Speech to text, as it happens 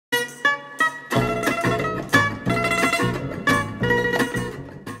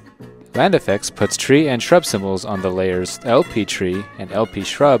Land Effects puts tree and shrub symbols on the layers LP tree and LP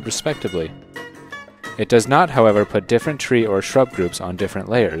shrub respectively. It does not, however, put different tree or shrub groups on different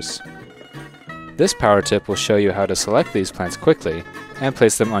layers. This power tip will show you how to select these plants quickly and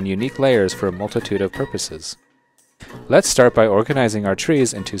place them on unique layers for a multitude of purposes. Let's start by organizing our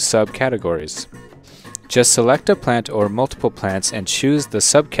trees into subcategories. Just select a plant or multiple plants and choose the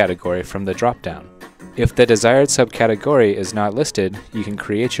subcategory from the drop-down. If the desired subcategory is not listed, you can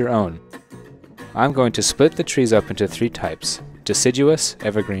create your own. I'm going to split the trees up into 3 types: deciduous,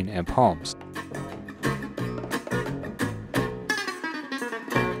 evergreen, and palms.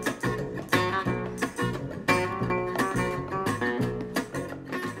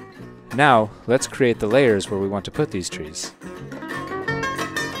 Now, let's create the layers where we want to put these trees.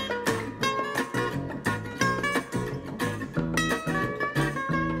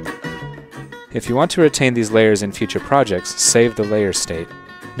 If you want to retain these layers in future projects, save the layer state.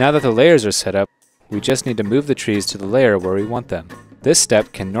 Now that the layers are set up, we just need to move the trees to the layer where we want them. This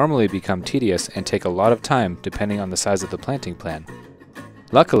step can normally become tedious and take a lot of time depending on the size of the planting plan.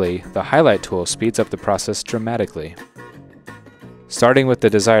 Luckily, the highlight tool speeds up the process dramatically. Starting with the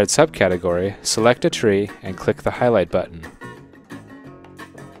desired subcategory, select a tree and click the highlight button.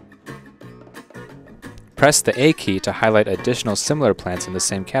 Press the A key to highlight additional similar plants in the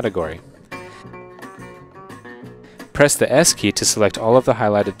same category. Press the S key to select all of the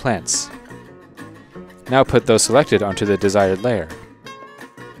highlighted plants. Now put those selected onto the desired layer.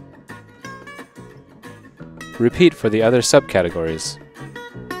 Repeat for the other subcategories.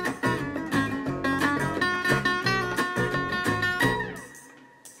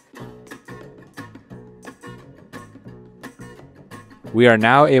 We are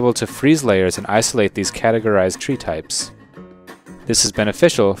now able to freeze layers and isolate these categorized tree types. This is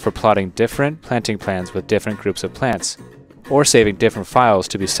beneficial for plotting different planting plans with different groups of plants, or saving different files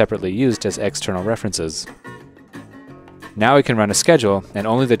to be separately used as external references. Now we can run a schedule, and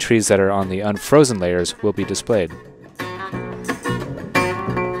only the trees that are on the unfrozen layers will be displayed.